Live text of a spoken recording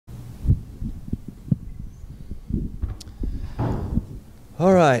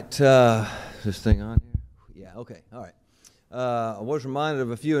All right, is this thing on here? Yeah, okay, all right. I was reminded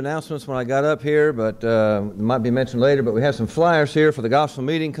of a few announcements when I got up here, but it might be mentioned later, but we have some flyers here for the gospel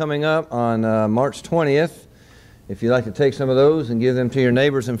meeting coming up on March 20th. If you'd like to take some of those and give them to your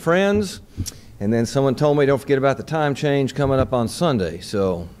neighbors and friends. And then someone told me don't forget about the time change coming up on Sunday,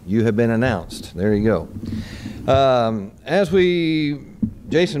 so you have been announced. There you go. As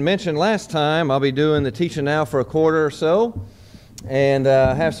Jason mentioned last time, I'll be doing the Teaching Now for a quarter or so, and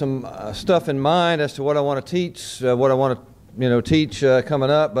have some stuff in mind as to what I want to teach, what I want to teach coming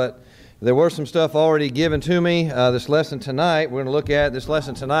up. But there were some stuff already given to me. This lesson tonight, we're going to look at this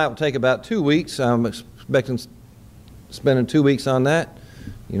lesson tonight. Will take about 2 weeks. I'm expecting spending 2 weeks on that.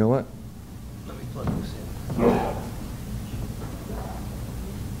 You know what? Let me plug this in.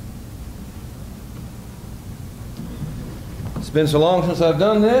 It's been so long since I've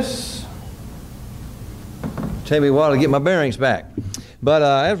done this. Take me a while to get my bearings back. But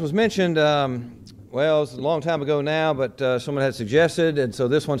as was mentioned, well, it's a long time ago now, but someone had suggested, and so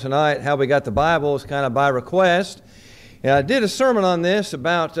this one tonight, How We Got the Bible, is kind of by request. And I did a sermon on this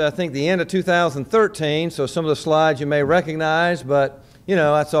about, I think, the end of 2013, so some of the slides you may recognize, but,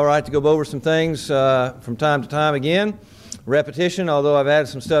 that's all right to go over some things from time to time again. Repetition, although I've added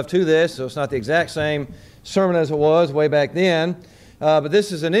some stuff to this, so it's not the exact same sermon as it was way back then. But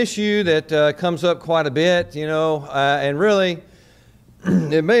this is an issue that comes up quite a bit, and really,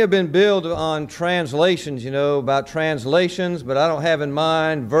 it may have been built on translations, about translations, but I don't have in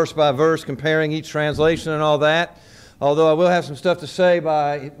mind verse by verse comparing each translation and all that. Although I will have some stuff to say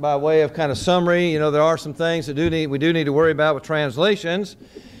by way of kind of summary. There are some things that we do need to worry about with translations.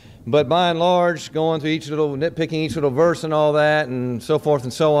 But by and large, going through nitpicking each little verse and all that and so forth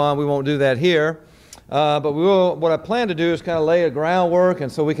and so on, we won't do that here. But what I plan to do is kind of lay a groundwork,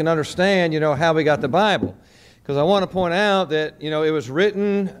 and so we can understand, how we got the Bible. Because I want to point out that, it was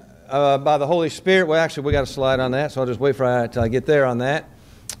written by the Holy Spirit. Well, actually, we got a slide on that, so I'll just wait till I get there on that.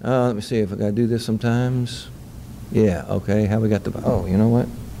 Let me see if I got to do this sometimes. Yeah, okay, how we got the... Oh, you know what?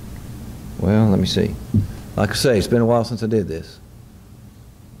 Well, let me see. Like I say, it's been a while since I did this.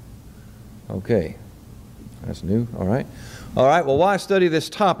 Okay. That's new. All right. All right, well, why study this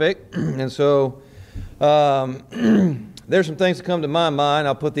topic? And so there's some things that come to my mind.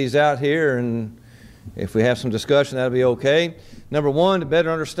 I'll put these out here, and if we have some discussion, that'll be okay. Number one, to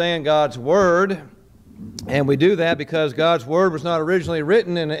better understand God's Word. And we do that because God's Word was not originally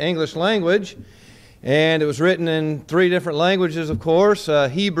written in the English language. And it was written in 3 different languages, of course.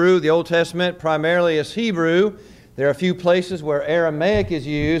 Hebrew, the Old Testament, primarily is Hebrew. There are a few places where Aramaic is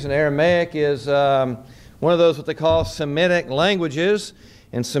used, and Aramaic is one of those what they call Semitic languages.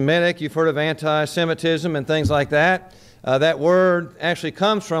 In Semitic, you've heard of anti-Semitism and things like that. That word actually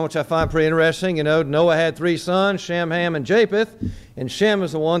comes from, which I find pretty interesting, Noah had 3 sons, Shem, Ham, and Japheth. And Shem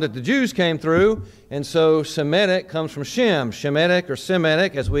is the one that the Jews came through. And so Semitic comes from Shem, Shemitic or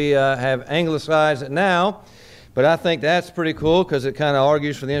Semitic, as we have anglicized it now. But I think that's pretty cool because it kind of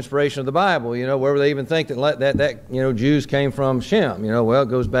argues for the inspiration of the Bible. Where would they even think that Jews came from Shem? Well, it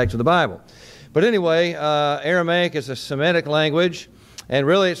goes back to the Bible. But anyway, Aramaic is a Semitic language. And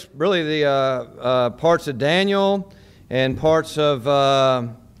really, it's really the parts of Daniel and parts of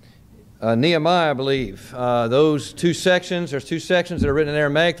Nehemiah, I believe. Those 2 sections, there's 2 sections that are written in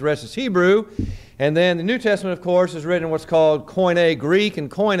Aramaic, the rest is Hebrew. And then the New Testament, of course, is written in what's called Koine Greek, and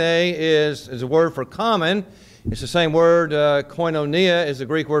Koine is a word for common. It's the same word, koinonia is the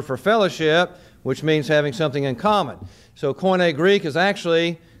Greek word for fellowship, which means having something in common. So Koine Greek is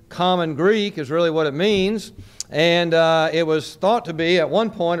actually common Greek, is really what it means. And it was thought to be, at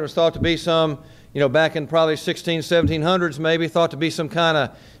one point, it was thought to be some, back in probably 1700s maybe, thought to be some kind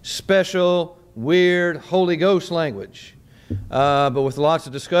of special, weird, Holy Ghost language. But with lots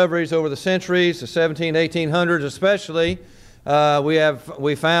of discoveries over the centuries, the 1800s especially,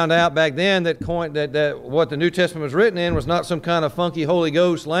 we found out back then that what the New Testament was written in was not some kind of funky Holy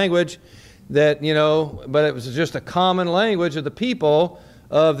Ghost language but it was just a common language of the people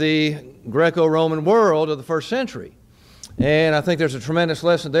of the Greco-Roman world of the first century. And I think there's a tremendous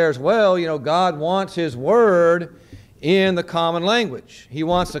lesson there as well. God wants His Word in the common language. He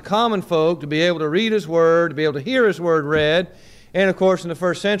wants the common folk to be able to read His Word, to be able to hear His Word read. And of course, in the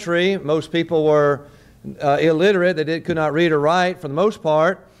first century, most people were illiterate. They could not read or write for the most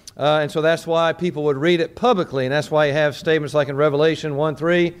part. And so that's why people would read it publicly. And that's why you have statements like in Revelation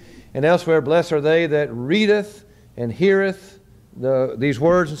 1:3 and elsewhere, blessed are they that readeth and heareth these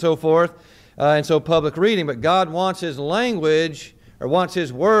words and so forth. And so public reading. But God wants His language, or wants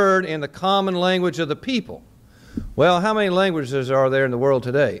His Word in the common language of the people. Well, how many languages are there in the world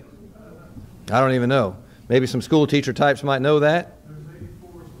today? I don't even know. Maybe some school teacher types might know that.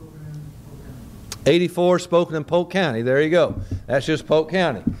 84 spoken in Polk County. There you go. That's just Polk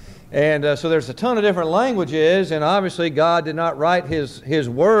County. And so there's a ton of different languages, and obviously God did not write His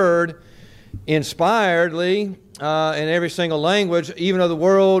Word inspiredly in every single language, even of the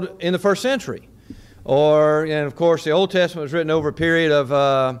world in the first century. And of course, the Old Testament was written over a period of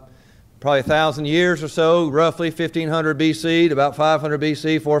probably 1,000 years or so, roughly 1500 BC to about 500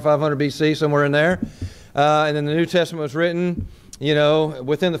 BC, 400 or 500 BC, somewhere in there. And then the New Testament was written,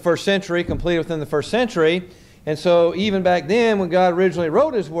 within the first century, completed within the first century. And so even back then, when God originally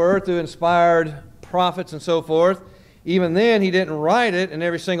wrote His Word through inspired prophets and so forth, even then He didn't write it in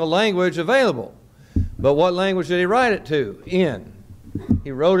every single language available. But what language did He write it to? In.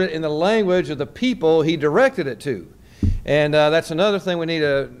 He wrote it in the language of the people He directed it to. And that's another thing we need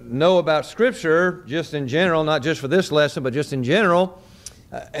to know about Scripture, just in general, not just for this lesson, but just in general.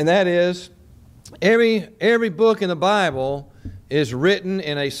 And that is, every book in the Bible is written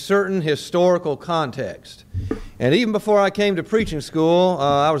in a certain historical context. And even before I came to preaching school,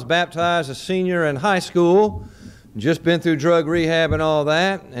 I was baptized a senior in high school, just been through drug rehab and all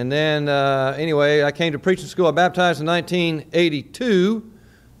that. And then, anyway, I came to preaching school. I baptized in 1982.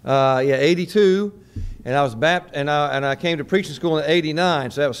 82. And I was and I came to preaching school in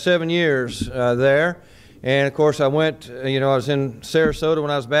 89. So that was 7 years there. And of course, I went, I was in Sarasota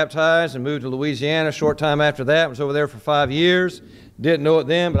when I was baptized and moved to Louisiana a short time after that. I was over there for 5 years. Didn't know it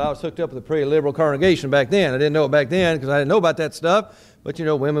then, but I was hooked up with a pretty liberal congregation back then. I didn't know it back then because I didn't know about that stuff. But,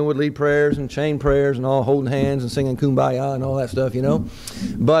 women would lead prayers and chain prayers and all, holding hands and singing Kumbaya and all that stuff,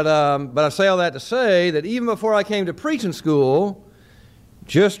 But I say all that to say that even before I came to preaching school,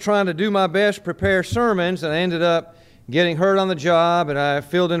 just trying to do my best to prepare sermons, and I ended up getting hurt on the job, and I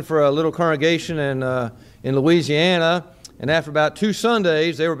filled in for a little congregation in Louisiana. And after about 2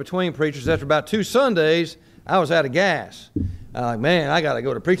 Sundays, they were between preachers. After about 2 Sundays, I was out of gas. Man, I got to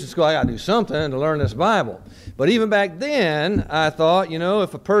go to preaching school. I got to do something to learn this Bible. But even back then, I thought,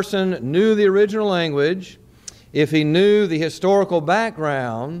 if a person knew the original language, if he knew the historical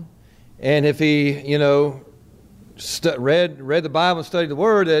background, and if he, read the Bible and studied the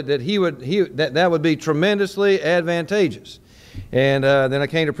Word, that would be tremendously advantageous. And then I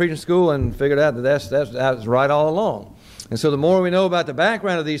came to preaching school and figured out that that's right all along. And so the more we know about the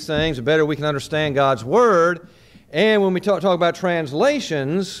background of these things, the better we can understand God's Word. And when we talk about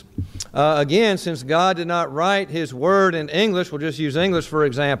translations, again, since God did not write His Word in English, we'll just use English for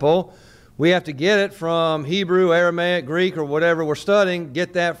example, we have to get it from Hebrew, Aramaic, Greek, or whatever we're studying,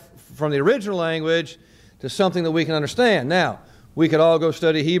 get that from the original language to something that we can understand. Now, we could all go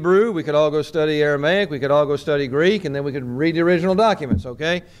study Hebrew, we could all go study Aramaic, we could all go study Greek, and then we could read the original documents,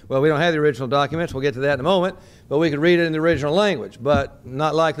 okay? Well, we don't have the original documents, we'll get to that in a moment, but we could read it in the original language, but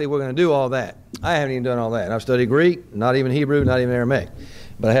not likely we're going to do all that. I haven't even done all that. I've studied Greek, not even Hebrew, not even Aramaic.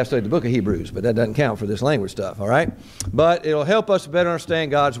 But I have studied the book of Hebrews, but that doesn't count for this language stuff, all right? But it'll help us to better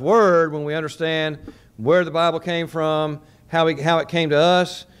understand God's Word when we understand where the Bible came from, how it came to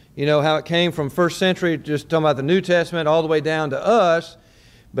us, how it came from first century, just talking about the New Testament, all the way down to us.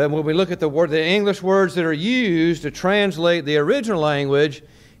 But when we look at the English words that are used to translate the original language,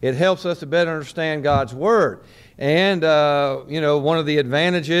 it helps us to better understand God's Word. And, one of the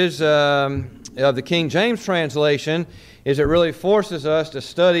advantages of the King James translation is it really forces us to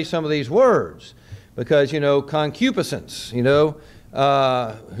study some of these words. Because, concupiscence, who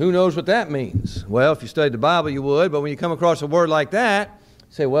knows what that means? Well, if you studied the Bible, you would. But when you come across a word like that,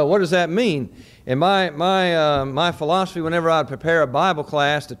 say, well, what does that mean? And my philosophy whenever I'd prepare a Bible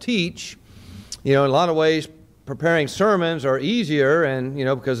class to teach, in a lot of ways, preparing sermons are easier, and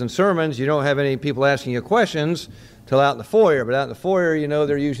because in sermons you don't have any people asking you questions till out in the foyer. But out in the foyer,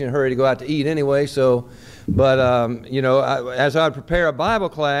 they're usually in a hurry to go out to eat anyway. So, but as I'd prepare a Bible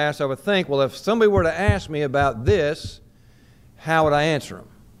class, I would think, well, if somebody were to ask me about this, how would I answer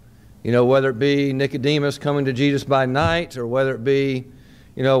them? Whether it be Nicodemus coming to Jesus by night, or whether it be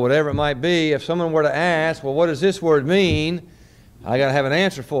whatever it might be, if someone were to ask, well, what does this word mean? I got to have an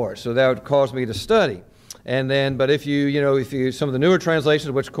answer for it. So that would cause me to study. And then, but if you, some of the newer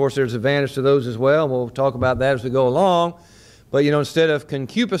translations, which of course there's advantage to those as well, and we'll talk about that as we go along. But instead of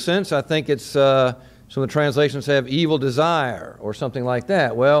concupiscence, I think it's, some of the translations have evil desire or something like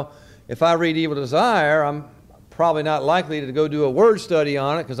that. Well, if I read evil desire, I'm probably not likely to go do a word study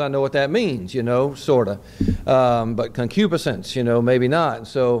on it because I know what that means, sort of. But concupiscence, maybe not. And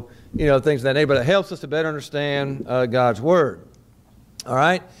so, things of that nature. But it helps us to better understand God's Word. All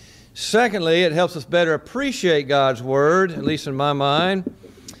right? Secondly, it helps us better appreciate God's Word, at least in my mind.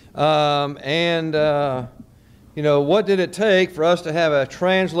 What did it take for us to have a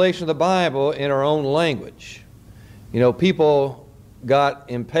translation of the Bible in our own language? People got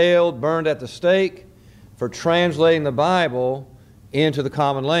impaled, burned at the stake for translating the Bible into the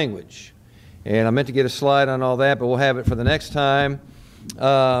common language. And I meant to get a slide on all that, but we'll have it for the next time.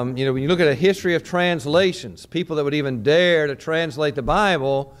 When you look at a history of translations, people that would even dare to translate the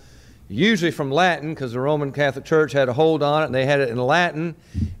Bible, usually from Latin, because the Roman Catholic Church had a hold on it, and they had it in Latin,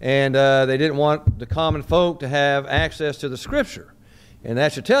 and they didn't want the common folk to have access to the Scripture. And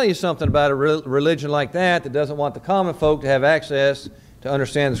that should tell you something about a religion like that doesn't want the common folk to have access to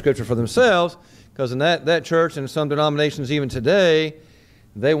understand the Scripture for themselves, because in that church and some denominations even today,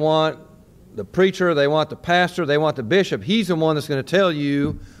 they want the preacher, they want the pastor, they want the bishop. He's the one that's going to tell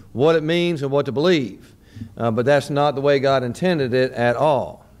you what it means and what to believe. But that's not the way God intended it at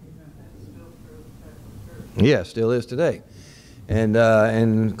all. Yes, still is today. And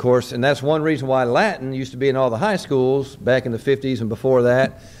of course, and that's one reason why Latin used to be in all the high schools back in the 50s and before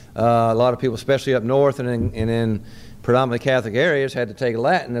that. A lot of people, especially up north and in predominantly Catholic areas, had to take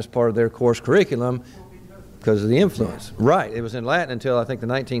Latin as part of their course curriculum because of the influence. Right. It was in Latin until I think the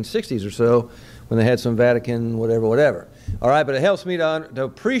 1960s or so when they had some Vatican whatever. All right, but it helps me to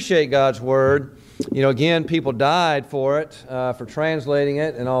appreciate God's Word. Again, people died for it, for translating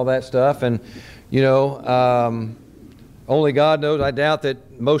it and all that stuff. And, only God knows. I doubt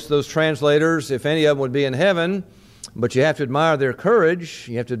that most of those translators, if any of them, would be in heaven. But you have to admire their courage.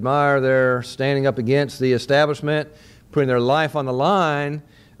 You have to admire their standing up against the establishment, putting their life on the line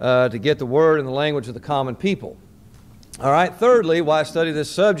to get the Word in the language of the common people. All right, thirdly, why study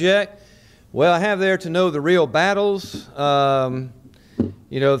this subject? Well, I have there to know the real battles. Some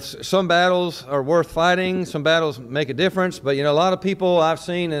battles are worth fighting. Some battles make a difference. But, a lot of people I've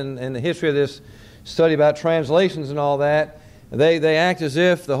seen in the history of this study about translations and all that, they act as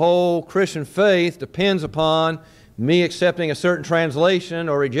if the whole Christian faith depends upon me accepting a certain translation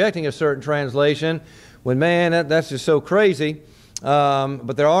or rejecting a certain translation, when, man, that's just so crazy.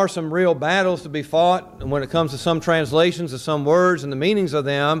 But there are some real battles to be fought when it comes to some translations of some words and the meanings of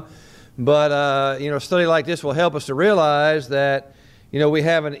them. But, a study like this will help us to realize that, we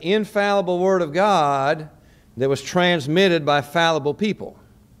have an infallible Word of God that was transmitted by fallible people.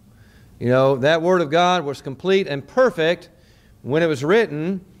 That Word of God was complete and perfect when it was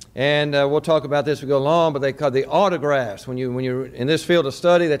written, and we'll talk about this as we go along, but they call the autographs. When you're in this field of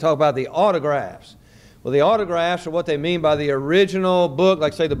study, they talk about the autographs. Well, the autographs are what they mean by the original book,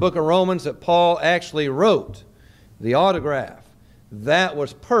 like say the book of Romans that Paul actually wrote. The autograph. That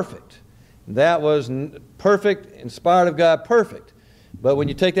was perfect. That was perfect, inspired of God, perfect. But when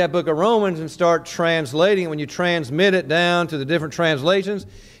you take that book of Romans and start translating, when you transmit it down to the different translations,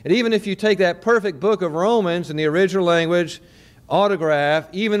 and even if you take that perfect book of Romans in the original language, autograph,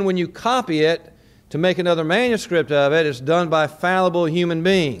 even when you copy it to make another manuscript of it, it's done by fallible human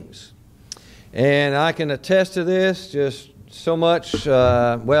beings. And I can attest to this just so much.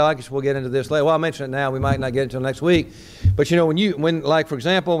 I guess we'll get into this later. Well, I'll mention it now. We might not get it until next week. But for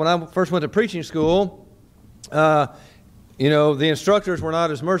example, when I first went to preaching school, the instructors were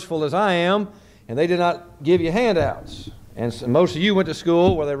not as merciful as I am, and they did not give you handouts. And so most of you went to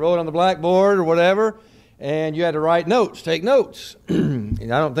school where they wrote on the blackboard or whatever, and you had to write notes, take notes.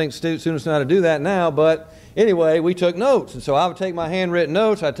 And I don't think students know how to do that now, but anyway, we took notes. And so I would take my handwritten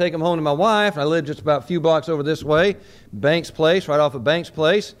notes, I'd take them home to my wife, and I lived just about a few blocks over this way, Banks Place, right off of Banks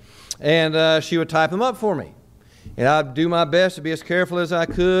Place, and she would type them up for me. And I'd do my best to be as careful as I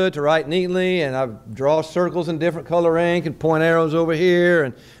could to write neatly, and I'd draw circles in different color ink and point arrows over here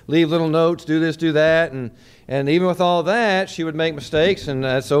and leave little notes, do this, do that. And even with all that, she would make mistakes, and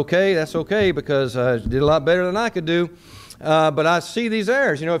that's okay because she did a lot better than I could do. But I see these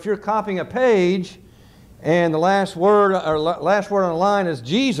errors. If you're copying a page and the last word on the line is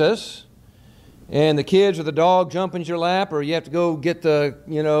Jesus, and the kids or the dog jump into your lap, or you have to go get the,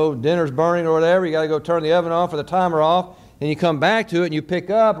 dinner's burning or whatever, you got to go turn the oven off or the timer off, and you come back to it and you pick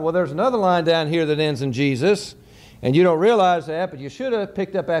up, well, there's another line down here that ends in Jesus, and you don't realize that, but you should have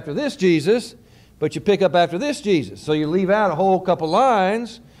picked up after this Jesus, but you pick up after this Jesus. So you leave out a whole couple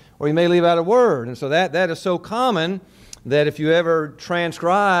lines, or you may leave out a word. And so that is so common that if you ever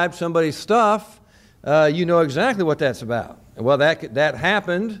transcribe somebody's stuff, you know exactly what that's about. Well, that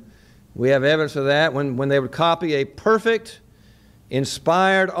happened. We have evidence of that when they would copy a perfect,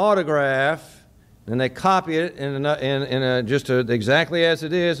 inspired autograph, and they copy it exactly as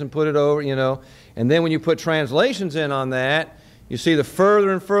it is and put it over, And then when you put translations in on that, you see the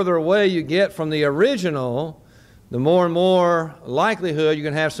further and further away you get from the original, the more and more likelihood you're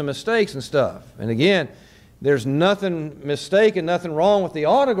going to have some mistakes and stuff. And again, there's nothing mistaken, nothing wrong with the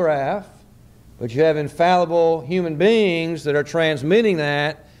autograph, but you have infallible human beings that are transmitting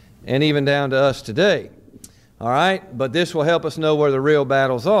that, and even down to us today. All right? But this will help us know where the real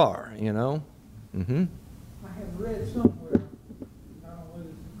battles are, you know. Mm-hmm. I have read somewhere, I don't know whether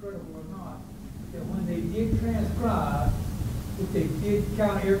it's incredible or not, that when they did transcribe, if they did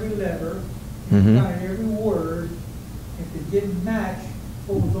count every letter, Mm-hmm. counted every word, if it didn't match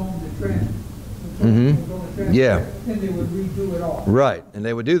what was on the transcript, Mm-hmm. Yeah. then they would redo it all. Right, and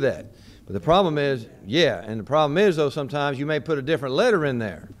they would do that. But the problem is, yeah, and the problem is, though, sometimes you may put a different letter in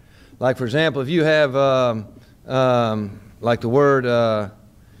there. Like, for example, if you have, like the word,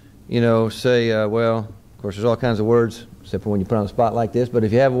 you know, say, well, of course, there's all kinds of words, except for when you put on a spot like this, but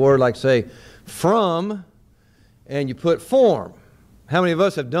if you have a word like, say, from, and you put form, how many of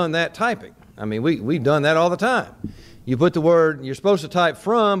us have done that typing? I mean, we've done that all the time. You put the word, you're supposed to type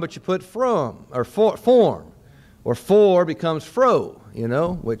from, but you put from, or form, or for becomes fro, you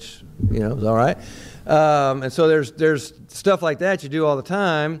know, which, you know, is all right. And so there's stuff like that you do all the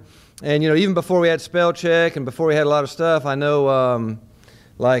time. And, you know, even before we had spell check and before we had a lot of stuff, I know,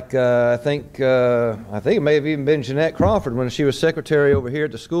 I think it may have even been Jeanette Crawford when she was secretary over here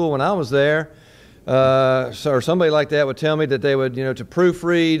at the school when I was there, or somebody like that would tell me that they would, you know, to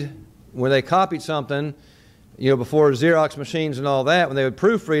proofread when they copied something, you know, before Xerox machines and all that, when they would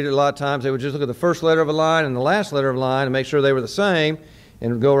proofread it, a lot of times they would just look at the first letter of a line and the last letter of a line and make sure they were the same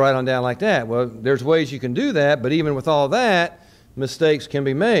and go right on down like that. Well, there's ways you can do that, but even with all that, mistakes can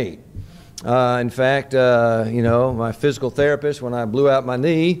be made. In fact, you know, my physical therapist, when I blew out my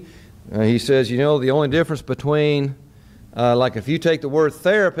knee, he says, you know, the only difference between, like if you take the word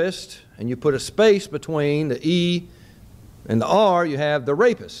therapist and you put a space between the E and the R, you have the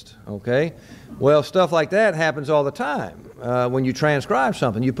rapist, okay? Well, stuff like that happens all the time. When you transcribe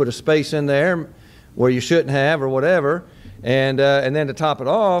something, you put a space in there where you shouldn't have or whatever, and then to top it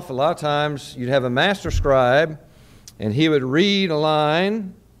off, a lot of times you'd have a master scribe, and he would read a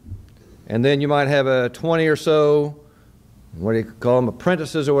line, and then you might have a 20 or so, what do you call them,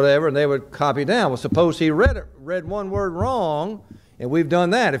 apprentices or whatever, and they would copy down. Well, suppose he read one word wrong, and we've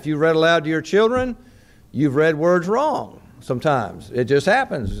done that. If you read aloud to your children, you've read words wrong. Sometimes it just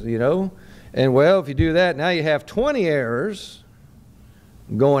happens, you know. And well, if you do that, now you have 20 errors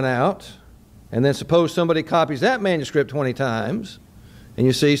going out, and then suppose somebody copies that manuscript 20 times, and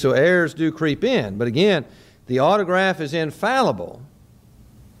you see, so errors do creep in. But again, the autograph is infallible,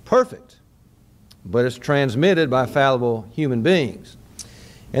 perfect, but it's transmitted by fallible human beings.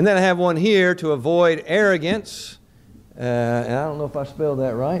 And then I have one here, to avoid arrogance, and I don't know if I spelled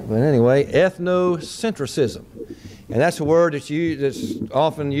that right, but anyway, ethnocentrism. And that's a word that's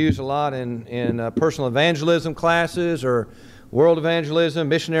often used a lot in personal evangelism classes or world evangelism,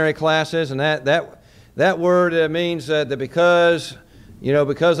 missionary classes. And that word means that because, you know,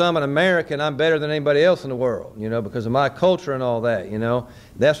 because I'm an American, I'm better than anybody else in the world, you know, because of my culture and all that, you know.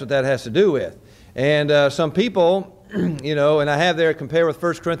 That's what that has to do with. And some people, you know, and I have there compared with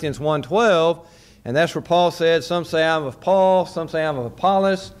 1 Corinthians 1:12, and that's where Paul said, some say I'm of Paul, some say I'm of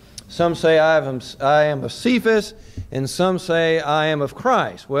Apollos, some say I am of Cephas, and some say I am of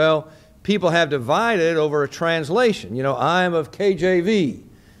Christ. Well, people have divided over a translation. You know, I am of KJV,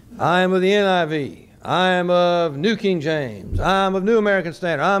 I am of the NIV, I am of New King James, I am of New American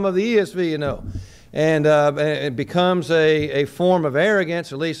Standard, I am of the ESV, you know. And it becomes a form of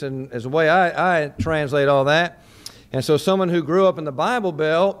arrogance, at least as the way I translate all that. And so someone who grew up in the Bible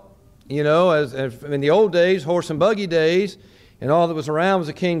Belt, you know, as in the old days, horse and buggy days, and all that was around was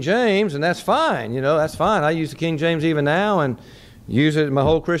the King James, and that's fine, you know, that's fine. I use the King James even now and use it my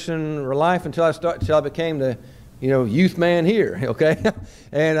whole Christian life until I became the, you know, youth man here, okay?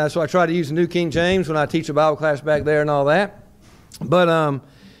 And so I try to use the New King James when I teach a Bible class back there and all that. But,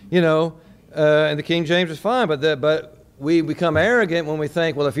 you know, and the King James is fine, but we become arrogant when we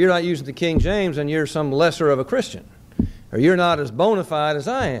think, well, if you're not using the King James, then you're some lesser of a Christian, or you're not as bona fide as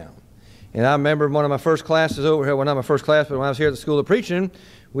I am. And I remember one of my first classes over here, well, not my first class, but when I was here at the School of Preaching,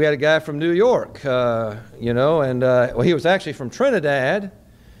 we had a guy from New York, you know, and well, he was actually from Trinidad,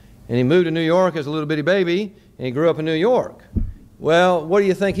 and he moved to New York as a little bitty baby, and he grew up in New York. Well, what do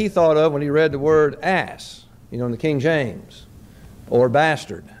you think he thought of when he read the word ass, you know, in the King James, or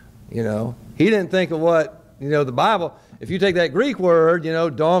bastard, you know? He didn't think of what, you know, the Bible, if you take that Greek word, you know,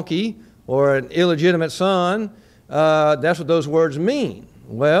 donkey, or an illegitimate son, that's what those words mean.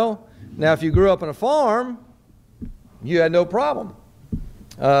 Well, now, if you grew up on a farm, you had no problem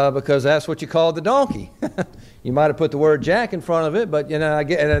because that's what you called the donkey. You might have put the word jack in front of it, but, you know,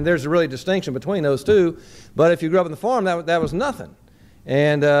 and there's a really distinction between those two. But if you grew up on the farm, that was nothing.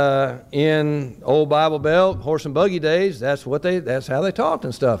 And in old Bible Belt, horse and buggy days, that's how they talked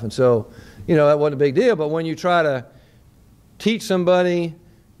and stuff. And so, you know, that wasn't a big deal. But when you try to teach somebody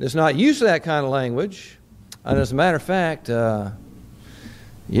that's not used to that kind of language, And as a matter of fact,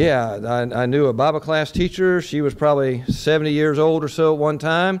 yeah, I knew a Bible class teacher. She was probably 70 years old or so at one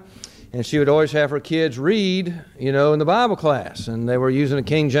time, and she would always have her kids read, you know, in the Bible class. And they were using a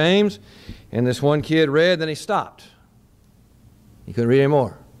King James, and this one kid read, then he stopped. He couldn't read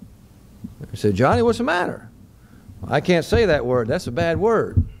anymore. I said, Johnny, what's the matter? I can't say that word. That's a bad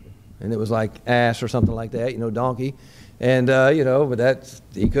word. And it was like ass or something like that, you know, donkey. And, you know, but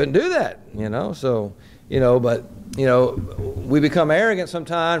he couldn't do that, you know. So, you know, but, you know, we become arrogant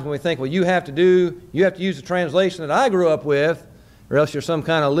sometimes when we think, well, you have to use the translation that I grew up with, or else you're some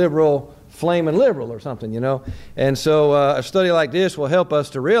kind of liberal, flaming liberal or something, you know. And so a study like this will help us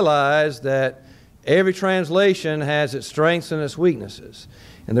to realize that every translation has its strengths and its weaknesses.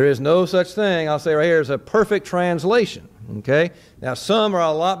 And there is no such thing, I'll say right here, as a perfect translation, okay? Now, some are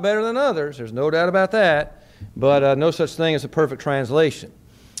a lot better than others. There's no doubt about that. But no such thing as a perfect translation.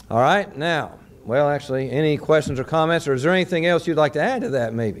 All right? Now, well, actually, any questions or comments, or is there anything else you'd like to add to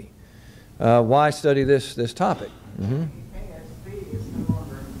that, maybe? Why study this topic? Mm-hmm. ASB is no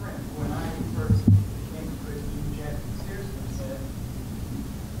longer in print. When I first became a Christian, Jack Searsman said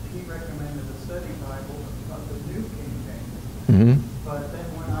he recommended a study Bible of the New King James. Mm-hmm. But then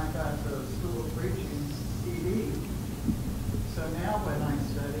when I got the School of Preaching CD, so now when I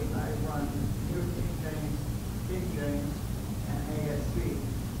study, I run New King James, and ASB.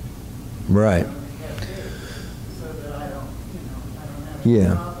 Right. So that I don't have Yeah.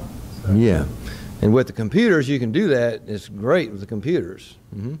 any problems. So Yeah. And with the computers, you can do that. It's great with the computers.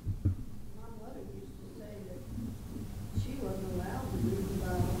 Mm-hmm. My mother used to say that she wasn't allowed to read the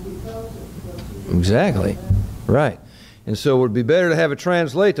Bible because of what she did. Exactly. Right. And so it would be better to have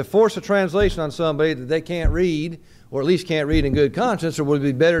to force a translation on somebody that they can't read, or at least can't read in good conscience, or would it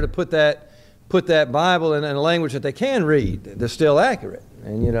be better to put that Bible in a language that they can read, that's still accurate?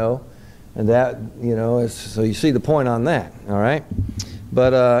 And, you know, and that, you know, so you see the point on that, all right?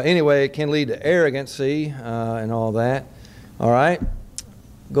 But anyway, it can lead to arrogancy and all that. All right?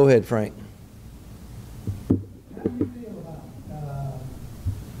 Go ahead, Frank. How do you feel about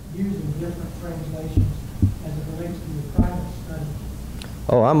using different translations as it relates to your private study,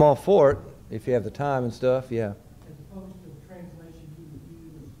 Oh, I'm all for it if you have the time and stuff, yeah. as opposed to the translation you would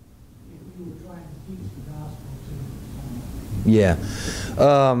use if you were trying to teach the gospel to someone? Yeah.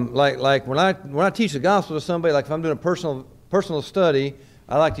 Like when I teach the gospel to somebody, like if I'm doing a personal study,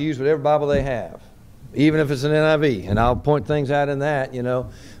 I like to use whatever Bible they have, even if it's an NIV, and I'll point things out in that, you know,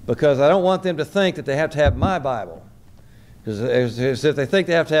 because I don't want them to think that they have to have my Bible. Because if they think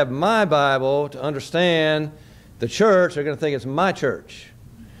they have to have my Bible to understand the church, they're going to think it's my church.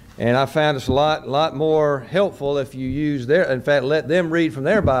 And I found it's a lot more helpful if you use in fact, let them read from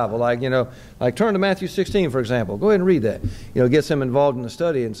their Bible. Like, you know, like turn to Matthew 16, for example. Go ahead and read that. You know, gets them involved in the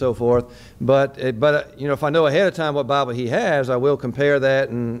study and so forth. But you know, if I know ahead of time what Bible he has, I will compare that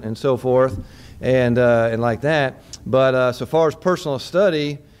and so forth and like that. But so far as personal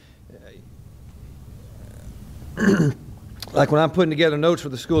study, like when I'm putting together notes for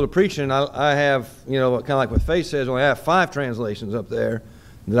the School of Preaching, I have, you know, kind of like what Faith says, I have 5 translations up there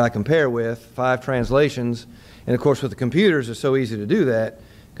that I compare with, 5 translations. And of course with the computers it's so easy to do that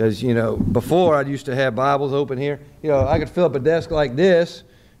because, you know, before I used to have Bibles open here. You know, I could fill up a desk like this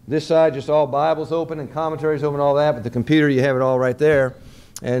side just all Bibles open and commentaries open, all that, but the computer you have it all right there,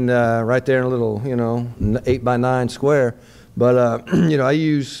 and right there in a little, you know, 8x9 square. But you know, I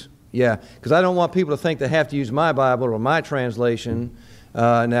use, yeah, because I don't want people to think they have to use my Bible or my translation.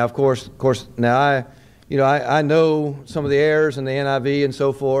 Now of course now I know some of the errors in the NIV and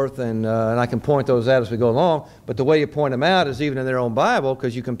so forth, and I can point those out as we go along. But the way you point them out is even in their own Bible,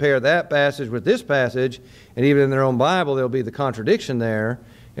 because you compare that passage with this passage, and even in their own Bible, there'll be the contradiction there,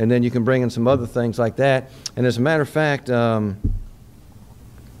 and then you can bring in some other things like that. And as a matter of fact, I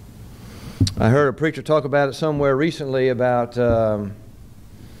heard a preacher talk about it somewhere recently about,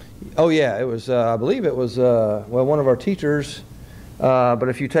 oh yeah, it was, I believe it was, well, one of our teachers. But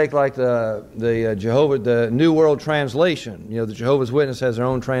if you take like the New World Translation, you know, the Jehovah's Witness has their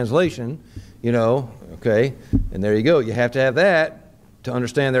own translation, you know, okay, and there you go. You have to have that to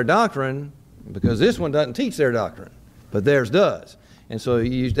understand their doctrine, because this one doesn't teach their doctrine, but theirs does. And so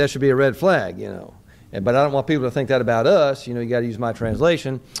that should be a red flag, you know. But I don't want people to think that about us. You know, you got to use my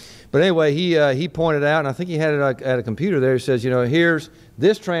translation. But anyway, he pointed out, and I think he had it at a computer there. He says, you know, here's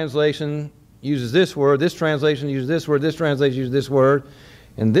this translation uses this word, this translation uses this word, this translation uses this word,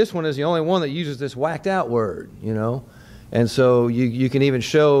 and this one is the only one that uses this whacked out word, you know. And so you can even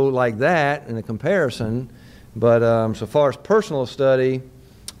show like that in a comparison. But so far as personal study,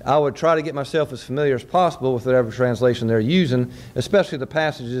 I would try to get myself as familiar as possible with whatever translation they're using, especially the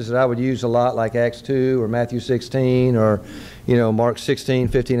passages that I would use a lot, like Acts 2 or Matthew 16 or, Mark 16,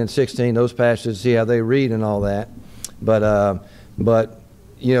 15, and 16, those passages, see how they read and all that. But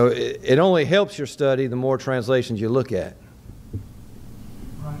it only helps your study the more translations you look at.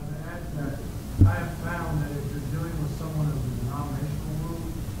 Right, to add to that, I have found that if you're dealing with someone of the denominational world,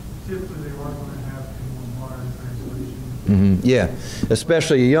 typically they are going to have a more modern translation. Yeah,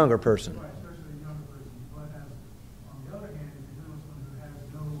 especially a younger person. Right, especially a younger person. But on the other hand, if you're dealing with someone who has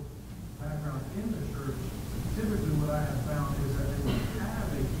no background in the church, typically what I have found is that they will have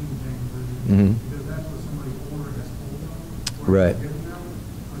a King James version because that's what somebody older has told them. Or Right. given them.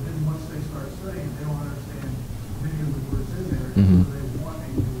 But then once they start studying, they don't understand many of the words in there, so they want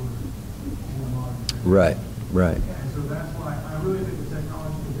a more modern translation. Right, right. And so that's why I really think the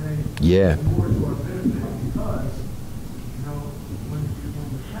technology today Yeah. is more to our benefit because, when you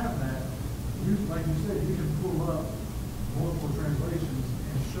have that, like you said, you can pull up multiple translations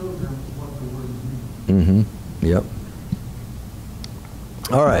and show them what the words mean. Yep.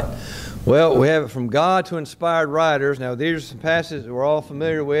 All right. Well, we have it from God to inspired writers. Now, these are some passages that we're all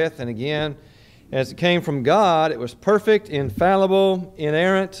familiar with. And again, as it came from God, it was perfect, infallible,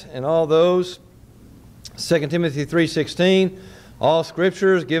 inerrant, and all those. 2 Timothy 3:16, all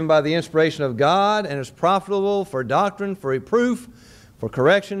Scripture is given by the inspiration of God and is profitable for doctrine, for reproof, for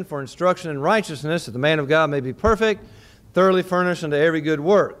correction, for instruction in righteousness, that the man of God may be perfect, thoroughly furnished unto every good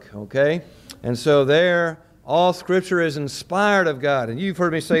work. Okay? And so there, all Scripture is inspired of God. And you've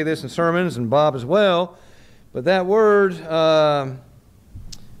heard me say this in sermons, and Bob as well. But that word,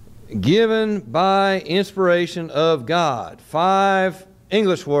 given by inspiration of God, 5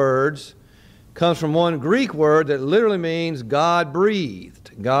 English words, comes from one Greek word that literally means God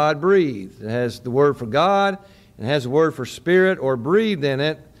breathed. God breathed. It has the word for God, and has the word for spirit or breathed in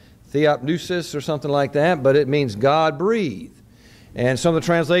it, theopneustos or something like that, but it means God breathed. And some of the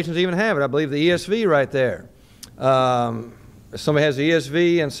translations even have it. I believe the ESV right there. Somebody has the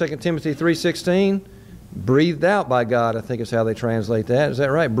ESV in 2 Timothy 3:16. Breathed out by God, I think is how they translate that. Is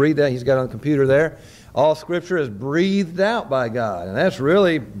that right? Breathed out. He's got it on the computer there. All Scripture is breathed out by God. And that's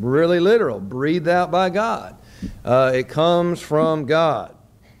really, really literal. Breathed out by God. It comes from God.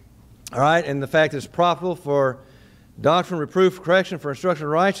 All right? And the fact that it's profitable for doctrine, reproof, correction, for instruction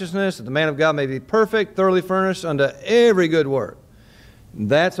in righteousness, that the man of God may be perfect, thoroughly furnished unto every good work.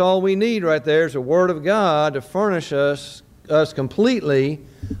 That's all we need right there is the Word of God to furnish us completely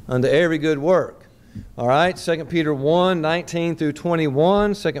unto every good work. All right, 2 Peter 1, 19 through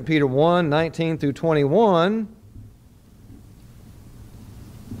 21. 2 Peter 1, 19 through 21.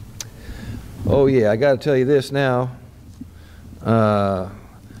 Oh, yeah, I got to tell you this now. Of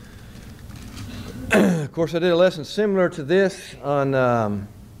course, I did a lesson similar to this on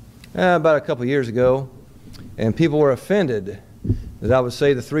about a couple years ago, and people were offended that I would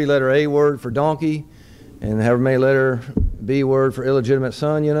say the 3-letter A word for donkey and however many letter B word for illegitimate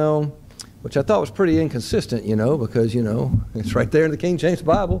son, which I thought was pretty inconsistent, because, it's right there in the King James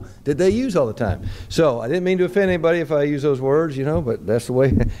Bible that they use all the time. So I didn't mean to offend anybody if I use those words, but that's the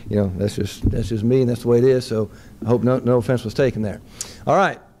way, that's just me and that's the way it is. So I hope no offense was taken there. All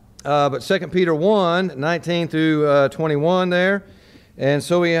right. But 2 Peter 1, 19 through 21 there. And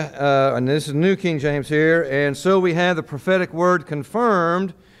so we, and this is New King James here, and so we have the prophetic word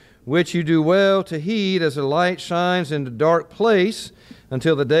confirmed, which you do well to heed as the light shines in the dark place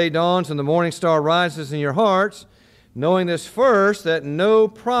until the day dawns and the morning star rises in your hearts, knowing this first, that no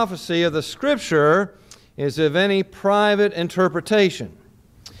prophecy of the Scripture is of any private interpretation.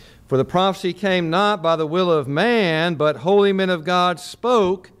 For the prophecy came not by the will of man, but holy men of God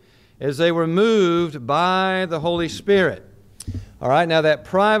spoke as they were moved by the Holy Spirit. All right, now that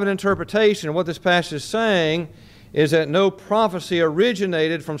private interpretation, what this passage is saying is that no prophecy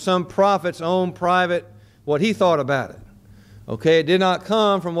originated from some prophet's own private, what he thought about it. Okay, it did not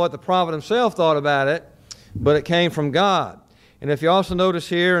come from what the prophet himself thought about it, but it came from God. And if you also notice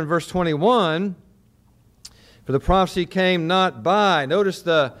here in verse 21, for the prophecy came not by, notice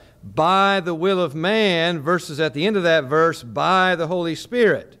the by the will of man versus at the end of that verse, by the Holy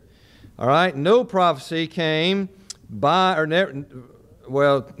Spirit. All right, no prophecy came by, or never,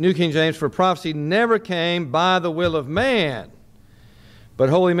 well, New King James, for prophecy never came by the will of man, but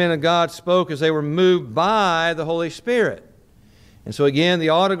holy men of God spoke as they were moved by the Holy Spirit. And so again, the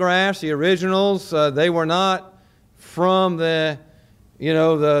autographs, the originals, they were not from the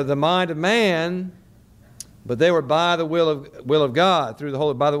mind of man, but they were by the will of God through the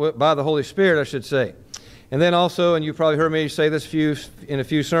Holy, by the Holy Spirit, I should say. And then also, and you probably heard me say this in a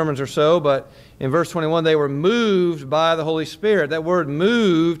few sermons or so, but in verse 21, they were moved by the Holy Spirit. That word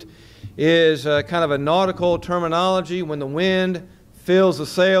moved is kind of a nautical terminology when the wind fills the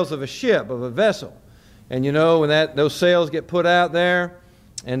sails of a ship, of a vessel. And you know, when those sails get put out there,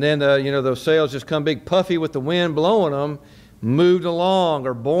 and then those sails just come big puffy with the wind blowing them, moved along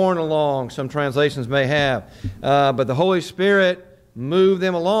or borne along, some translations may have. But the Holy Spirit moved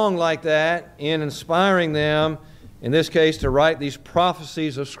them along like that in inspiring them, in this case, to write these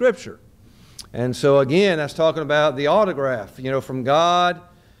prophecies of Scripture. And so again, that's talking about the autograph, from God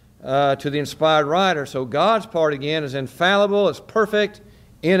to the inspired writer. So God's part again is infallible, it's perfect,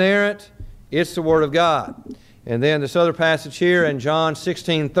 inerrant, it's the Word of God. And then this other passage here in John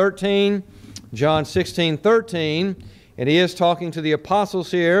 16:13, and he is talking to the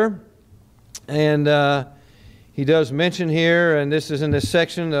apostles here, and he does mention here, and this is in this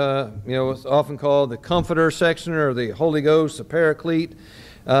section, it's often called the Comforter section, or the Holy Ghost, the Paraclete,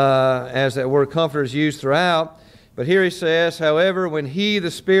 as that word Comforter is used throughout. But here he says, however, when He,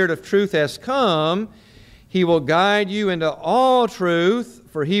 the Spirit of truth, has come, He will guide you into all truth,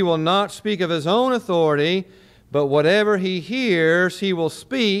 for He will not speak of His own authority, but whatever He hears, He will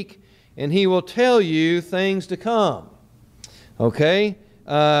speak, and He will tell you things to come. Okay?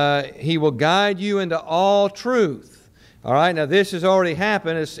 He will guide you into all truth. All right? Now, this has already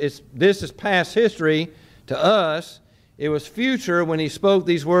happened. This is past history to us. It was future when He spoke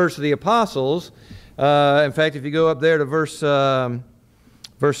these words to the apostles. In fact, if you go up there to verse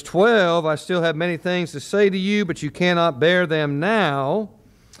 12, I still have many things to say to you, but you cannot bear them now.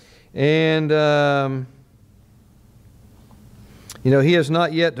 And, He has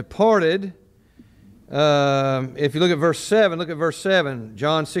not yet departed. If you look at verse 7,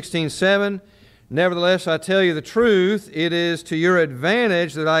 John 16:7, nevertheless, I tell you the truth, it is to your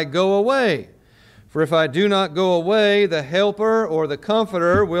advantage that I go away. For if I do not go away, the Helper or the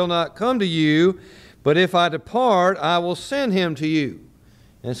Comforter will not come to you, but if I depart, I will send him to you.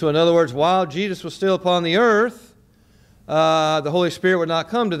 And so in other words, while Jesus was still upon the earth, the Holy Spirit would not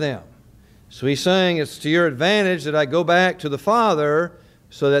come to them. So he's saying it's to your advantage that I go back to the Father,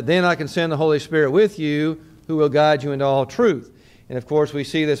 so that then I can send the Holy Spirit with you, who will guide you into all truth. And of course, we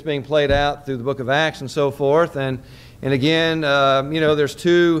see this being played out through the book of Acts and so forth. And again, there's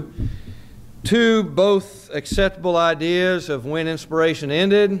two both acceptable ideas of when inspiration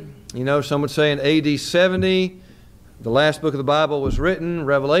ended. Some would say in AD 70, the last book of the Bible was written,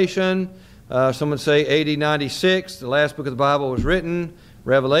 Revelation. Some would say AD 96, the last book of the Bible was written,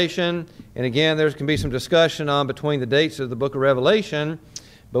 Revelation. And again, there can be some discussion on between the dates of the book of Revelation.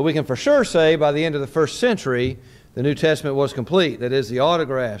 But we can for sure say by the end of the first century, the New Testament was complete. That is, the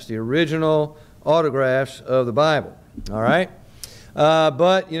autographs, the original autographs of the Bible. All right?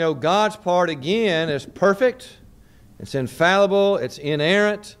 But, God's part, again, is perfect. It's infallible. It's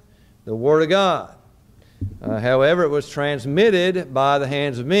inerrant. The Word of God. However, it was transmitted by the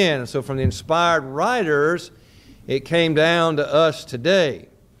hands of men. And so from the inspired writers, it came down to us today.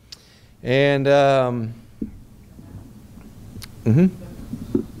 And,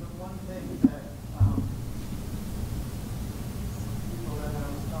 The one thing that people that I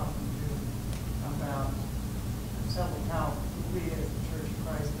was talking to about telling how we as the Church of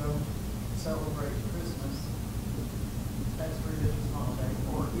Christ don't celebrate Christmas as a religious holiday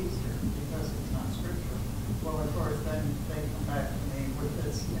or Easter because it's not scriptural. Well, of course, then they come back to me with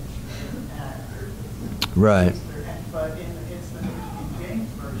this Easter act. Right. But it's the New King James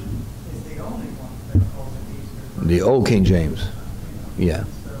Version is the only one that calls it Easter. The Old King James. Yeah. So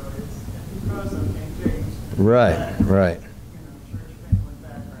it's because of King James. Right. Church England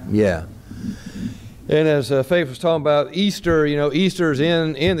background. Yeah. And as Faith was talking about Easter, Easter's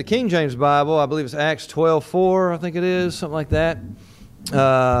in the King James Bible. I believe it's Acts 12:4, I think it is, something like that.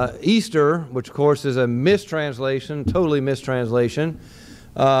 Easter, which of course is a mistranslation, totally mistranslation.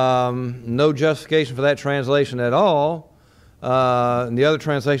 No justification for that translation at all. And the other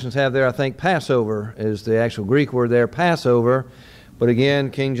translations have there, I think, Passover is the actual Greek word there, Passover. But again,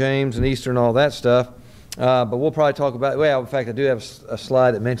 King James and Easter and all that stuff. But we'll probably talk about, in fact, I do have a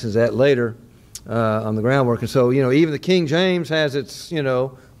slide that mentions that later on the groundwork. And so, even the King James has its,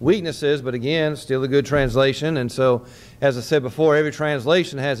 weaknesses, but again, still a good translation. And so, as I said before, every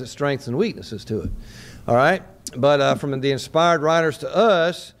translation has its strengths and weaknesses to it. All right? But from the inspired writers to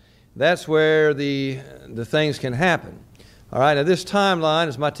us, that's where the things can happen. All right, now this timeline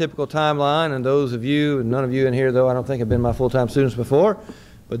is my typical timeline, and those of you, and none of you in here, though, I don't think have been my full-time students before,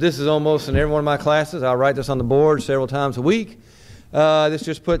 but this is almost in every one of my classes. I'll write this on the board several times a week. This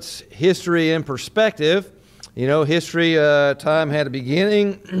just puts history in perspective. History, time had a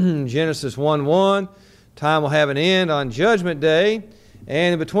beginning, Genesis 1:1. Time will have an end on Judgment Day.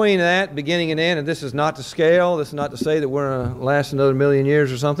 And in between that, beginning and end, and this is not to scale, this is not to say that we're going to last another 1,000,000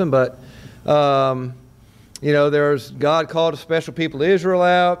 years or something, but, you know, there's God called a special people Israel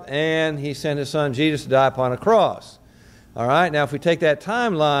out, and He sent His Son Jesus to die upon a cross. All right, now if we take that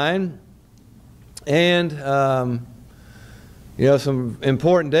timeline and, you know, some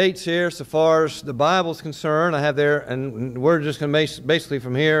important dates here so far as the Bible's concerned, I have there, and we're just going to basically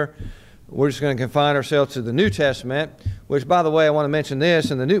from here, we're just going to confine ourselves to the New Testament, which, by the way, I want to mention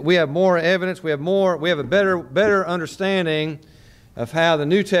this. In the New, we have more evidence. We have a better understanding of how the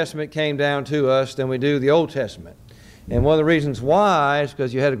New Testament came down to us than we do the Old Testament. And one of the reasons why is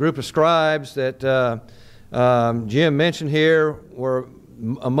because you had a group of scribes that Jim mentioned here were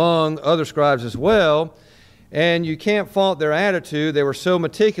among other scribes as well. And you can't fault their attitude. They were so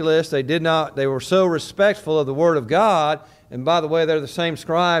meticulous. They were so respectful of the Word of God. And by the way, they're the same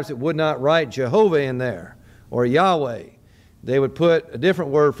scribes that would not write Jehovah in there or Yahweh. They would put a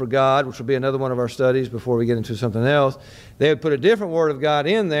different word for God, which will be another one of our studies before we get into something else. They would put a different word of God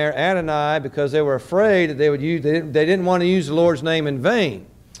in there, Adonai, because they were afraid that they didn't want to use the Lord's name in vain.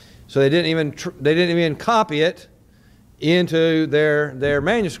 So they didn't even copy it into their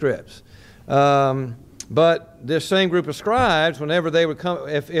manuscripts. But this same group of scribes, whenever they would come,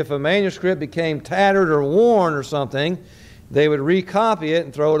 if a manuscript became tattered or worn or something, they would recopy it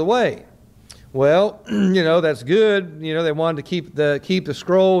and throw it away. Well, you know, that's good. You know, they wanted to keep the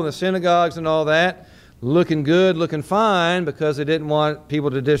scroll in the synagogues and all that looking good, looking fine, because they didn't want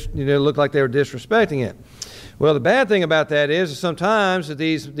people to look like they were disrespecting it. Well, the bad thing about that is sometimes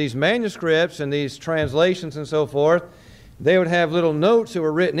these manuscripts and these translations and so forth, they would have little notes that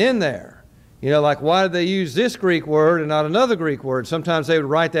were written in there. You know, like, why did they use this Greek word and not another Greek word? Sometimes they would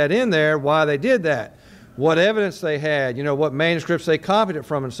write that in there, why they did that, what evidence they had, you know, what manuscripts they copied it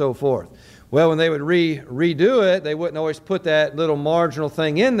from and so forth. Well, when they would redo it, they wouldn't always put that little marginal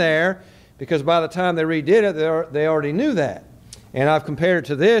thing in there, because by the time they redid it, they already knew that. And I've compared it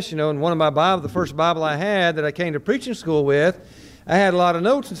to this, you know, in one of my Bibles, the first Bible I had that I came to preaching school with, I had a lot of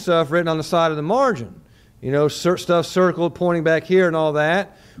notes and stuff written on the side of the margin. You know, stuff circled, pointing back here and all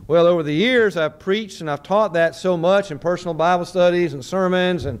that. Well, over the years, I've preached and I've taught that so much in personal Bible studies and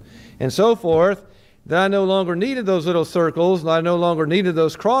sermons and so forth, that I no longer needed those little circles, and I no longer needed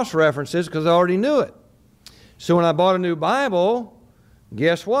those cross-references because I already knew it. So when I bought a new Bible,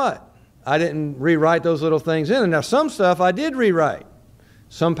 guess what? I didn't rewrite those little things in there. Now, some stuff I did rewrite.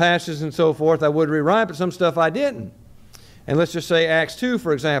 Some passages and so forth I would rewrite, but some stuff I didn't. And let's just say Acts 2,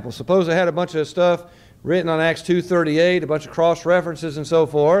 for example. Suppose I had a bunch of stuff written on Acts 2:38, a bunch of cross-references and so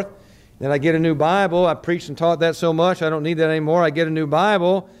forth. Then I get a new Bible. I preached and taught that so much, I don't need that anymore. I get a new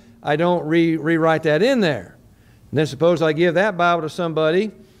Bible. I don't rewrite that in there. And then suppose I give that Bible to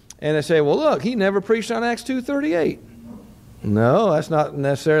somebody, and they say, well, look, he never preached on Acts 2:38. No, that's not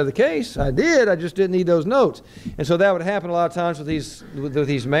necessarily the case. I did. I just didn't need those notes. And so that would happen a lot of times with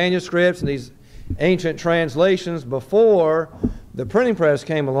these manuscripts and these ancient translations before the printing press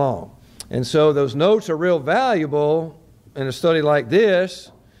came along. And so those notes are real valuable in a study like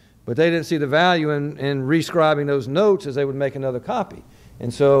this, but they didn't see the value in rescribing those notes as they would make another copy.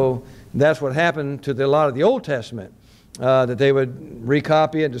 And so that's what happened to a lot of the Old Testament, that they would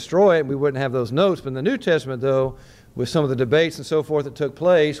recopy it and destroy it, and we wouldn't have those notes. But in the New Testament, though, with some of the debates and so forth that took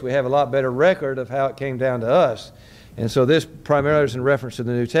place, we have a lot better record of how it came down to us. And so this primarily is in reference to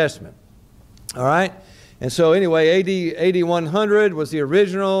the New Testament. All right? And so anyway, AD 100 was the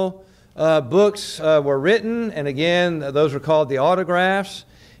original books were written, and again, those were called the autographs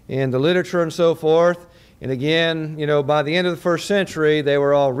in the literature and so forth. And again, you know, by the end of the first century, they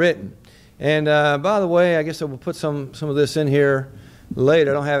were all written. And by the way, I guess I will put some of this in here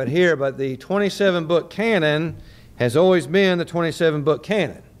later. I don't have it here, but the 27-book canon has always been the 27-book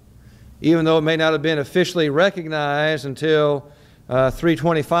canon, even though it may not have been officially recognized until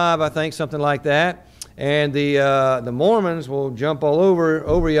 325, I think, something like that. And the Mormons will jump all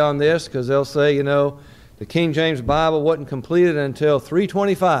over you on this, because they'll say, you know, the King James Bible wasn't completed until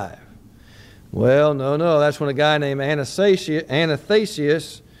 325. Well, no, that's when a guy named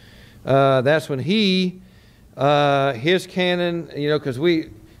Athanasius, that's when his canon, you know, because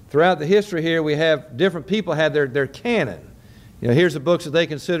throughout the history here, we have different people had their canon. You know, here's the books that they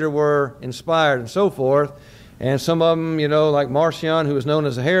consider were inspired and so forth. And some of them, you know, like Marcion, who was known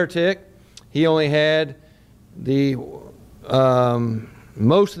as a heretic, he only had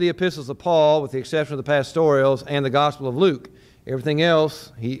most of the epistles of Paul, with the exception of the pastorals and the Gospel of Luke. Everything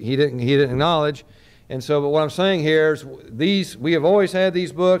else he didn't acknowledge. And so, but what I'm saying here is we have always had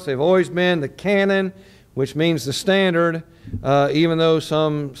these books. They've always been the canon. which means the standard, even though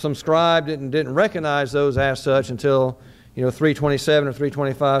some scribe didn't recognize those as such until 327 or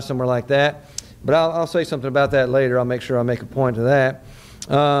 325, somewhere like that. But I'll say something about that later. I'll make sure I make a point to that.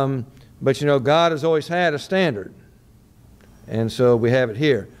 But God has always had a standard, and so we have it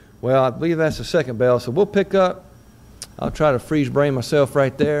here. Well, I believe that's the second bell, so we'll pick up. I'll try to freeze brain myself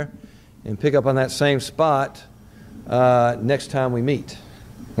right there and pick up on that same spot next time we meet.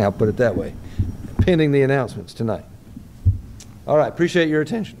 I'll put it that way, pending the announcements tonight. All right, appreciate your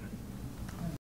attention.